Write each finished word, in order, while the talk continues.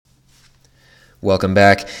Welcome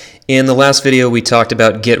back. In the last video, we talked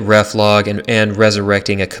about git reflog and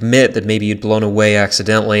resurrecting a commit that maybe you'd blown away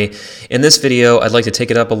accidentally. In this video, I'd like to take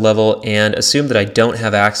it up a level and assume that I don't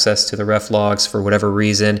have access to the reflogs for whatever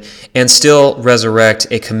reason and still resurrect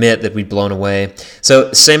a commit that we'd blown away.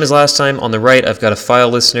 So same as last time, on the right, I've got a file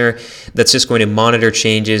listener that's just going to monitor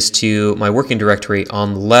changes to my working directory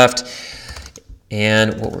on the left.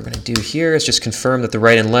 And what we're going to do here is just confirm that the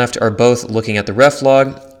right and left are both looking at the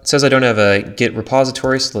reflog. It says I don't have a Git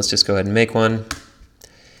repository, so let's just go ahead and make one.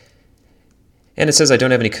 And it says I don't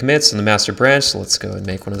have any commits in the master branch, so let's go ahead and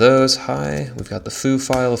make one of those. Hi, we've got the foo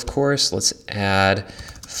file, of course. Let's add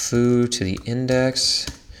foo to the index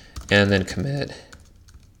and then commit.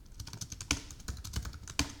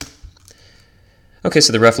 Okay,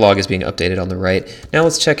 so the reflog is being updated on the right. Now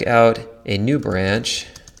let's check out a new branch,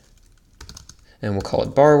 and we'll call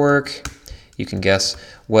it bar work. You can guess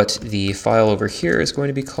what the file over here is going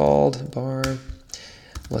to be called, bar.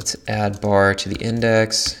 Let's add bar to the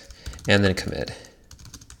index and then commit.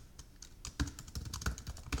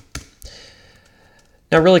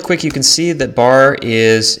 Now really quick, you can see that bar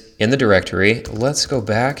is in the directory. Let's go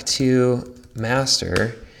back to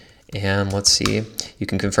master and let's see. You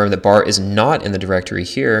can confirm that bar is not in the directory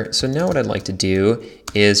here. So now what I'd like to do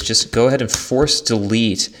is just go ahead and force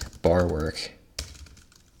delete bar work.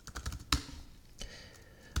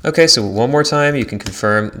 Okay, so one more time, you can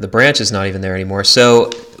confirm the branch is not even there anymore. So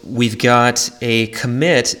we've got a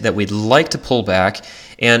commit that we'd like to pull back.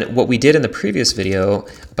 And what we did in the previous video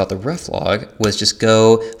about the reflog was just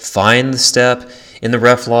go find the step in the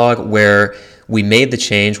reflog where we made the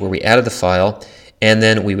change, where we added the file, and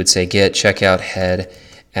then we would say git checkout head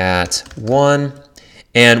at 1.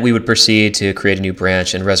 And we would proceed to create a new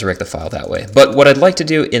branch and resurrect the file that way. But what I'd like to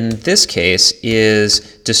do in this case is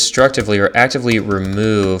destructively or actively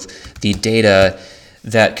remove the data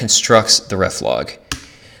that constructs the reflog.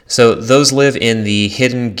 So those live in the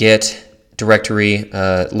hidden git directory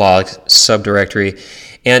log subdirectory.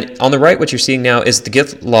 And on the right, what you're seeing now is the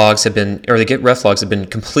git logs have been, or the git reflogs have been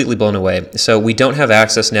completely blown away. So we don't have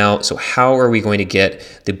access now. So how are we going to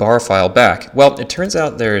get the bar file back? Well, it turns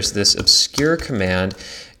out there's this obscure command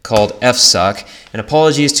called fsck. And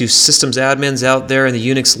apologies to systems admins out there in the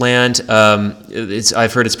Unix land.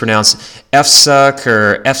 I've heard it's pronounced fsck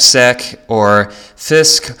or fsck or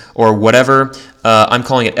fsck or whatever. I'm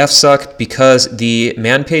calling it fsck because the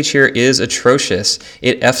man page here is atrocious.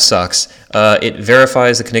 It fsucks. It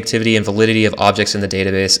verifies the connectivity and validity of objects in the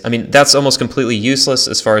database. I mean, that's almost completely useless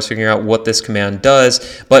as far as figuring out what this command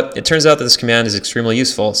does, but it turns out that this command is extremely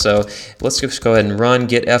useful. So let's just go ahead and run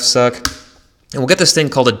git fsuck. And we'll get this thing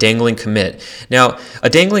called a dangling commit. Now, a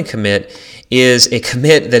dangling commit is a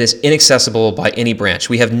commit that is inaccessible by any branch.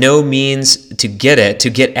 We have no means to get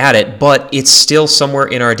at it, but it's still somewhere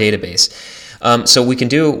in our database. So we can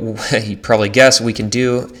do, you probably guess, we can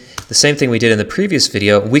do the same thing we did in the previous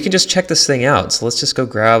video. We can just check this thing out. So let's just go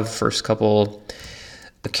grab the first couple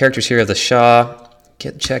of characters here of the SHA,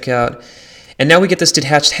 git checkout. And now we get this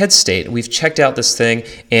detached head state. We've checked out this thing,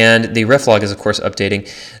 and the reflog is, of course, updating.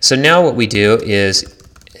 So now what we do is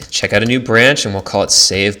check out a new branch, and we'll call it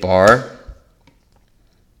save bar.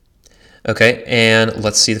 Okay, and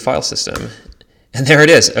let's see the file system. And there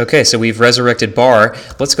it is. Okay, so we've resurrected bar.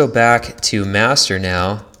 Let's go back to master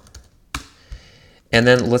now. And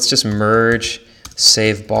then let's just merge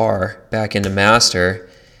save bar back into master.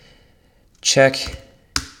 Check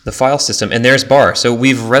the file system, and there's bar. So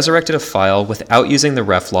we've resurrected a file without using the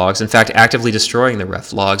reflogs, in fact, actively destroying the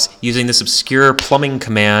reflogs, using this obscure plumbing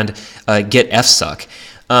command, git fsuck.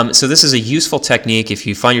 So this is a useful technique if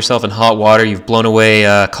you find yourself in hot water, you've blown away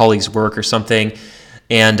a colleague's work or something,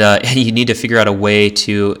 and you need to figure out a way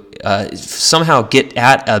to somehow get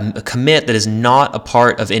at a commit that is not a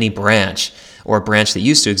part of any branch, or a branch that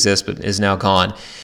used to exist but is now gone.